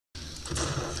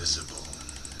invisible.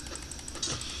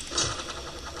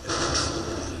 In the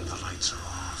room, the lights are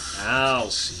off. Ow. You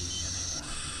can't see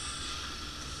anyone.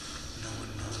 No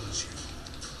one knows you.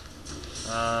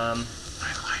 I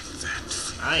like that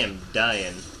feeling. I am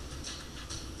dying.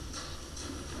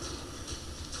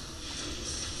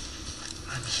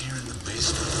 I'm here in the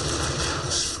basement of the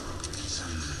lighthouse for a reason.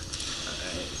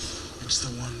 Alright. It's the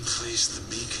one place the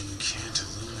beacon can't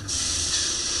illuminate.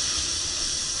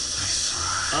 I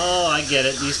thrive. Oh, I get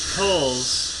it. These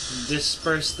coals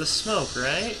disperse the smoke,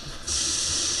 right?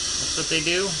 That's what they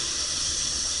do?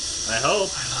 I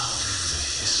hope. I love the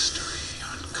history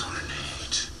on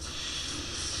Carnate.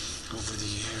 Over the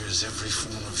years, every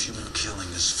form of human killing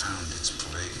has found its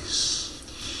place.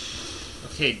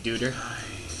 Okay, duder. I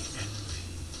envy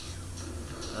you.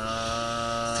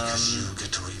 Because you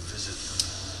get to revisit them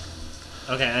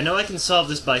all. Okay, I know I can solve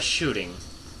this by shooting.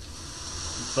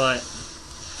 But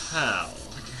how?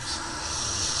 I guess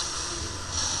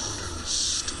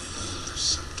odorless to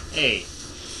imperceptible. Hey.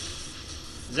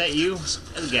 Is that you?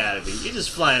 That's gotta be. You're just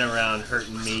flying around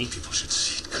hurting me. People should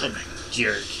see it What a coming.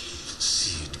 jerk.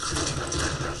 See it creeping up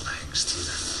their legs through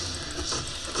their fingers.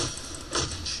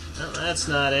 No, that's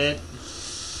not it.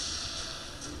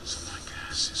 So my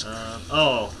gas is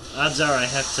Oh, odds are I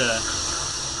have to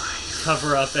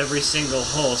cover up every single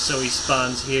hole so he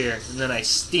spawns here, and then I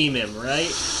steam him, right?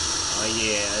 Oh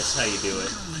yeah, that's how you do it.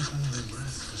 only hold their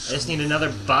breath for I just need another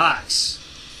box.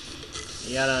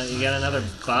 You got another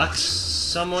box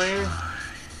somewhere?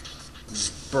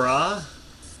 Brah?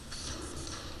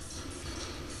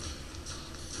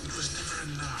 It was never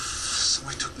enough, so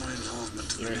I took my involvement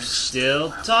to the You're next still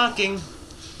level. talking. I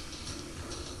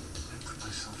put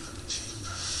myself in the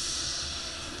chamber.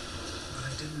 But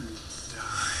I didn't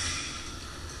die.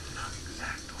 Not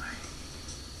exactly.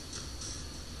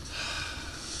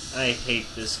 I hate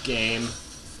this game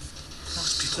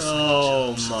Most people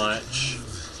so find jobs much.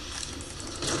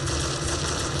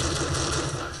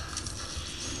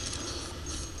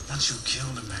 Once you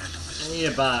killed a man who was I need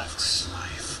a box.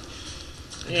 life,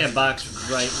 I need a box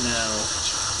right now.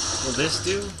 Will this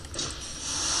do?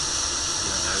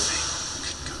 nothing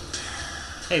could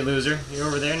compare. Hey loser, you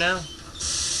over there now? I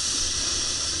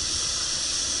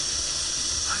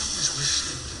always wished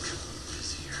they would have kept me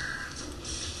busier.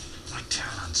 My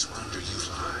talents were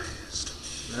underutilized.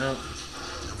 No,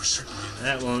 There were certainly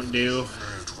that won't do.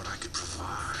 deserved what I could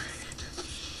provide.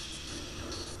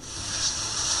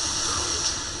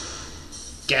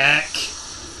 Gack.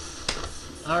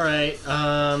 Alright,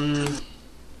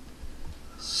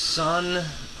 son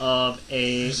of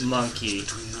a There's a monkey.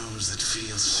 difference between those that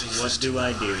feel safest What do in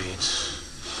I the do? light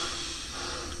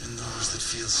and those that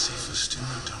feel safest in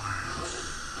the dark.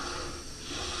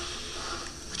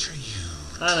 Which are you?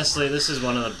 Honestly, this is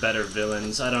one of the better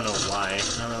villains. I don't know why. I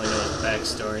don't really know his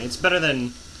backstory. It's better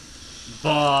than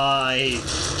I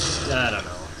don't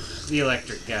know. The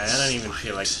electric guy. I don't even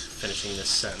feel like finishing this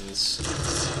sentence.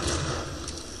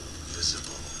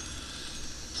 Visible.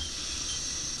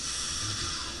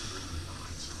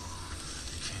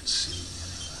 You can't see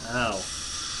anyone. Ow.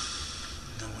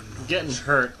 No one knows. I'm getting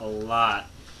hurt a lot.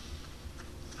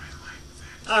 I like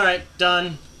that. Alright,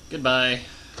 done. Goodbye.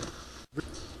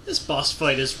 This boss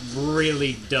fight is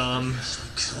really dumb.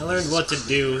 I learned what to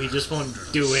do, he just won't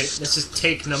do it. This is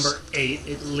take number 8,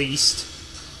 at least.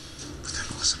 But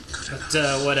that wasn't good But,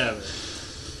 enough. whatever. I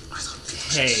thought people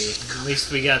should Hey, see it at coming.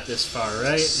 least we got this far,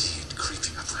 right? See it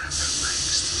creeping up around their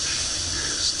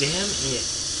legs through their Damn fingers. it.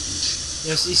 You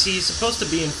know, you see, he's supposed to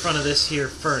be in front of this here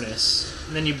furnace,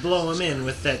 and then you blow him in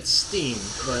with that steam,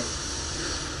 but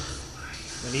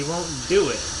he won't do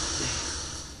it.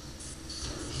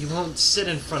 He won't sit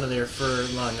in front of there for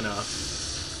long enough.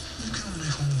 You can only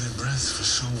hold their breath for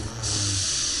so long.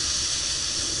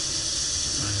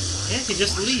 Yeah, he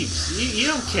just leaves. You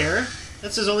don't care.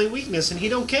 That's his only weakness, and he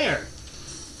don't care.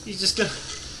 He's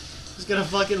gonna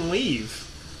fucking leave.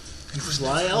 It was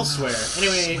Fly never elsewhere. enough,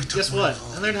 Anyway, so I took guess my what? I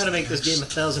involvement learned how to the make this game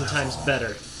next 1,000 times level.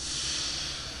 better.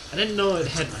 I didn't know it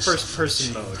had Myself first-person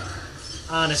in the mode. chamber.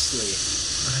 Honestly.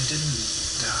 But I didn't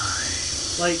die.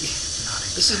 Like, Not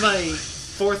this is my exactly.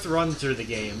 4th run through the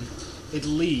game, at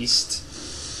least.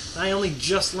 I only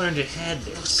just learned it had Most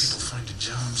this. people find a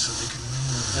job so they can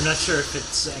move. I'm not sure if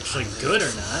it's actually good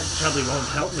or not. Probably won't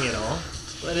help me at all.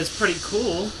 But it's pretty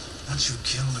cool. Once you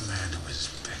killed a man who was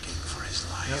begging for his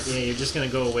life, Yeah, you're just gonna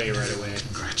go away right everyone away.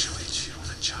 congratulates you on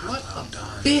a job What well a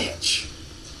done. bitch!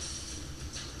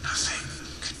 Nothing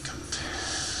can compare.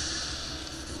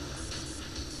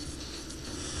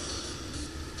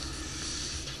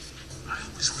 I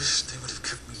always wished they would have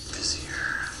kept me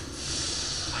busier.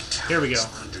 My Here we go.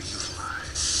 talents were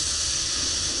underutilized.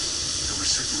 There were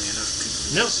certainly enough people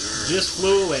who Nope, deserve just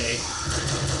flew away.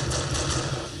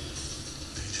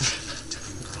 They just need to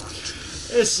be brought to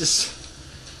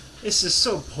This is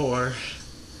so poor.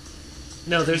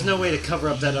 No, there's no way to cover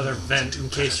up that other vent in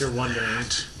case you're wondering.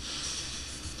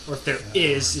 Or if there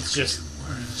is, it's just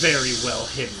very well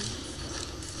hidden.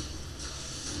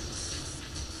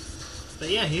 But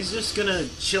yeah, he's just gonna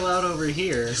chill out over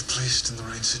here. If placed in the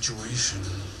right situation,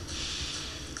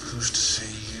 who's to say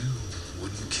you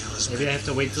wouldn't kill as Maybe I many have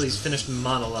to wait till as he's finished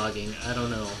monologuing. I don't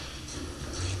know.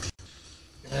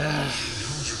 maybe. You know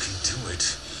you can do it.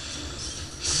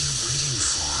 What are you waiting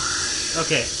for?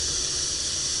 Okay.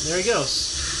 There he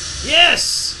goes.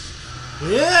 Yes!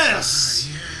 Yes!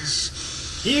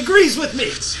 Yes. He agrees with me!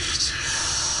 That's it.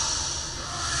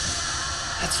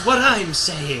 That's what I'm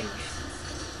saying.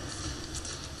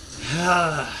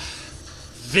 Ah,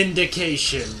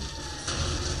 vindication.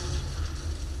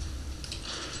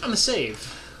 I'm gonna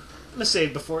save. I'm gonna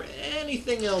save before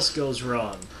anything else goes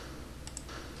wrong.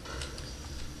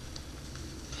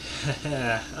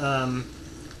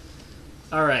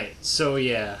 Alright, so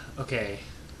yeah, okay.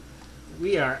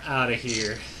 We are out of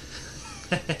here.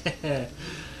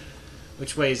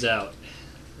 Which way's out?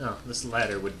 Oh, this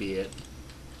ladder would be it.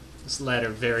 This ladder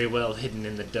very well hidden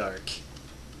in the dark.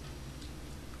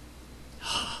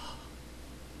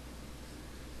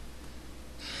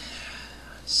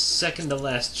 Second to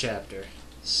last chapter.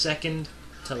 Second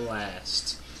to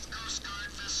last.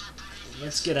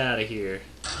 Let's get out of here.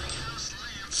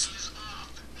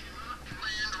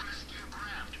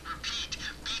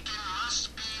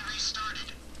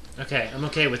 Okay, I'm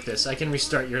okay with this. I can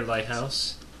restart your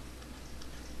lighthouse.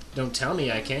 Don't tell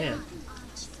me I can't.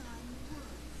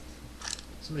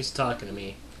 Somebody's talking to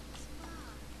me.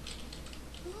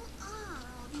 Who are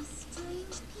all these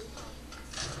strange people?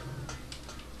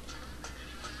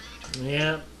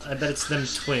 Yeah, I bet it's them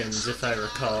twins, if I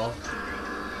recall.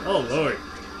 Oh, Lord.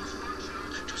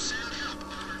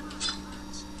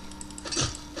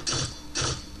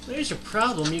 There's your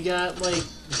problem. You got, like,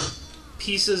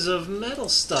 pieces of metal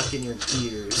stuck in your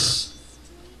gears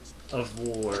of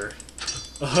war.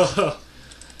 Oh,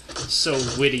 so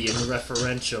witty and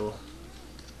referential.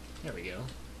 There we go.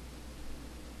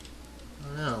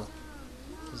 Oh no.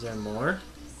 Is there more?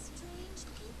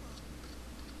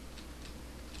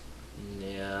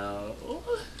 No.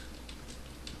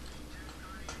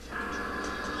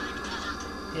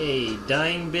 Hey,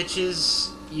 dying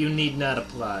bitches, you need not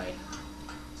apply.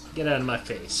 Get out of my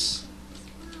face.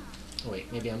 Oh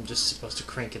wait, maybe I'm just supposed to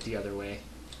crank it the other way.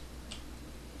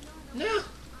 No!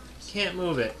 Can't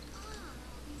move it.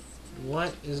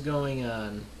 What is going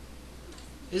on?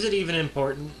 Is it even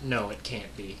important? No, it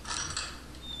can't be.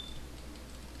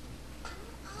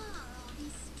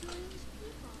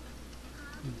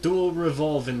 Dual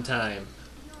revolving time.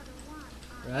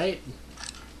 Right?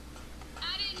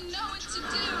 I didn't know what to do.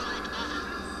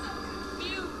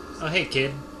 Oh, hey,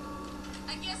 kid.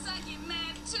 I guess I get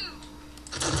mad too.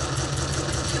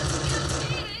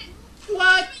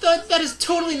 What? That is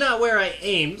totally not where I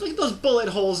aimed. Look at those bullet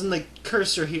holes in the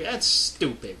cursor here. That's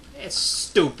stupid. That's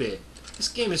stupid. This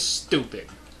game is stupid.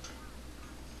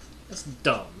 That's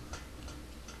dumb.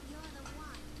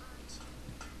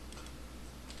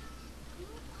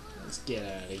 Let's get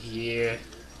out of here.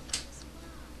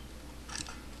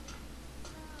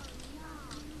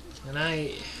 Can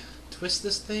I twist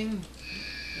this thing?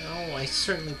 No, I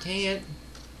certainly can't.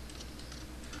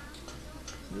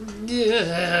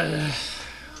 Yeah.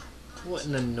 What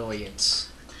an annoyance.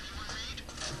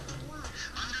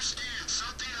 Understand,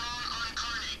 something wrong on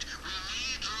Incarnate. We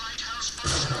need lighthouse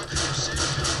functional.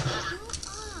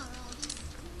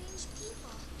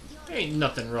 There ain't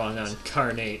nothing wrong on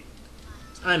Carnate.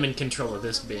 I'm in control of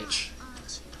this bitch.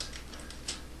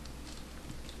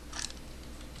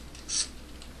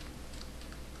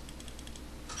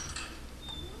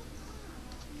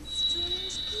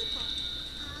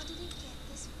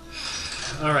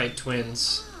 Alright,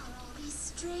 twins.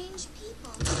 Strange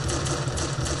people.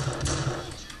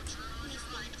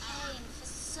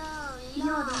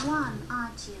 You're the one,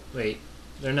 aren't you? Wait,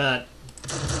 they're not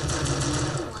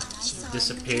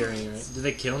disappearing, right? Did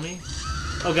they kill me?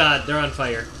 Oh god, they're on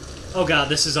fire. Oh god,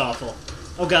 this is awful.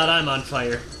 Oh god, I'm on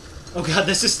fire. Oh god,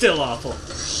 this is still awful.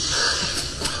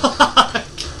 Fuck!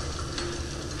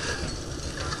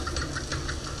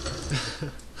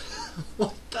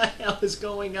 What the hell is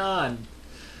going on?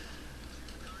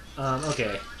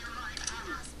 Okay.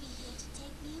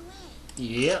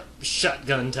 Yep,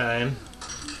 shotgun time.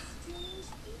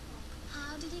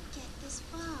 How did it get this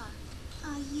far?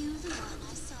 Are you the one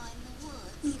I saw in the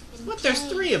woods? What? There's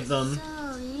 3 of them. So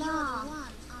long. You're the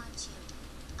one, aren't you?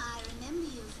 I remember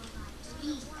you from my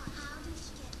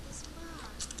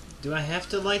Do I have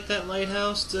to light that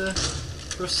lighthouse to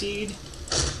proceed?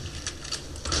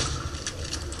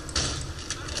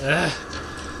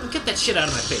 Get that shit out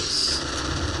of my face.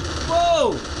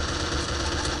 Whoa!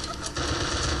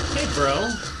 Hey, bro.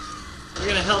 You're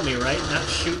gonna help me, right? Not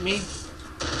shoot me?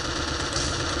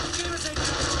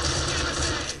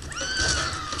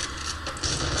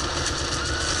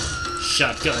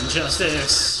 Shotgun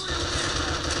justice!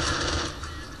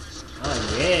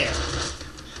 Oh, yeah.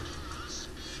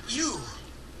 You!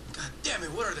 God damn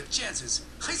it, what are the chances?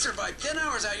 I survived 10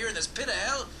 hours out here in this pit of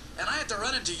hell, and I had to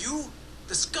run into you?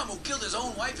 The scum who killed his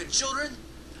own wife and children?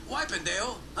 Why,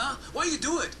 Pendeo? Huh? Why you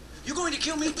do it? You going to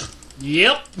kill me?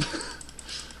 Yep.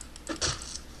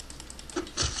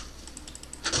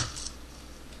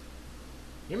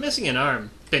 You're missing an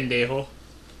arm, pendejo.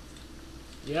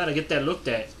 You gotta get that looked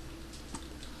at.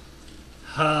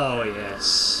 Oh,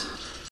 yes.